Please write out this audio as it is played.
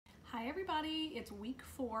Hi everybody, it's week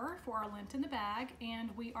 4 for our Lent in the Bag, and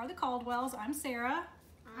we are the Caldwells. I'm Sarah.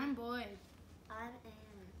 I'm Boyd. I'm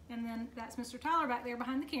Ann. And then that's Mr. Tyler back there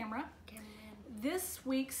behind the camera. This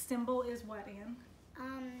week's symbol is what, Ann?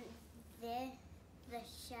 The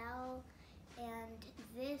shell, and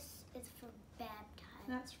this is for baptize.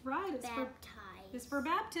 That's right. It's for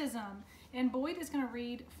baptism. And Boyd is going to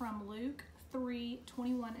read from Luke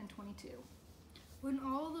 3:21 and 22. When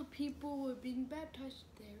all the people were being baptized,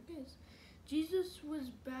 there it is. Jesus was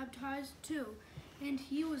baptized too, and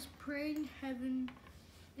he was praying. Heaven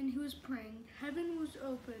was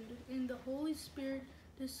opened, and the Holy Spirit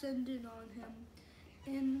descended on him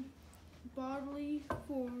in bodily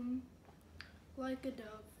form like a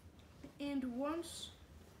dove. And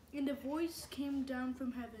a voice came down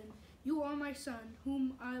from heaven, "You are my son,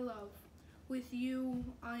 whom I love. With you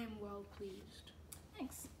I am well pleased."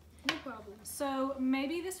 Thanks. No problem. So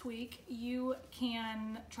maybe this week you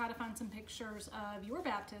can try to find some pictures of your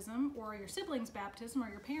baptism or your siblings' baptism or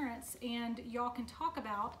your parents, and y'all can talk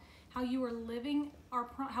about how we are living our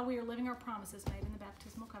promises made in the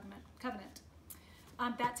baptismal covenant.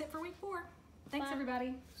 That's it for week 4. Thanks, Bye.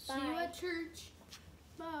 everybody. See you at church.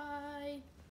 Bye.